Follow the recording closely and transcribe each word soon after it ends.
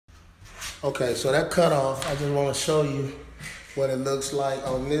Okay, so that cutoff, I just want to show you what it looks like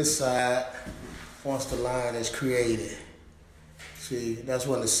on this side once the line is created. See, that's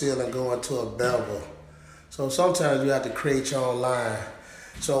when the ceiling go into a bevel. So sometimes you have to create your own line.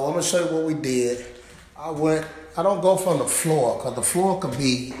 So I'm gonna show you what we did. I don't go from the floor, because the floor could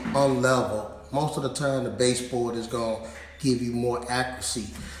be unlevel. Most of the time the baseboard is gonna give you more accuracy.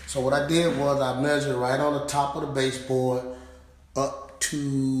 So what I did was I measured right on the top of the baseboard up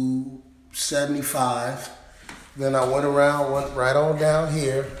to 75. Then I went right on down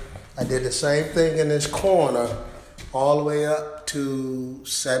here. I did the same thing in this corner all the way up to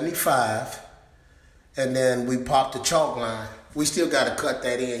 75. And then we popped the chalk line. We still got to cut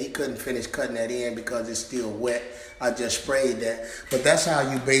that in. He couldn't finish cutting that in because it's still wet. I just sprayed that. But that's how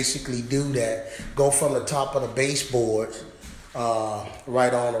you basically do that. Go from the top of the baseboard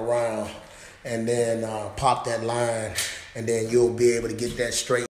right on around, and then pop that line, and then you'll be able to get that straight.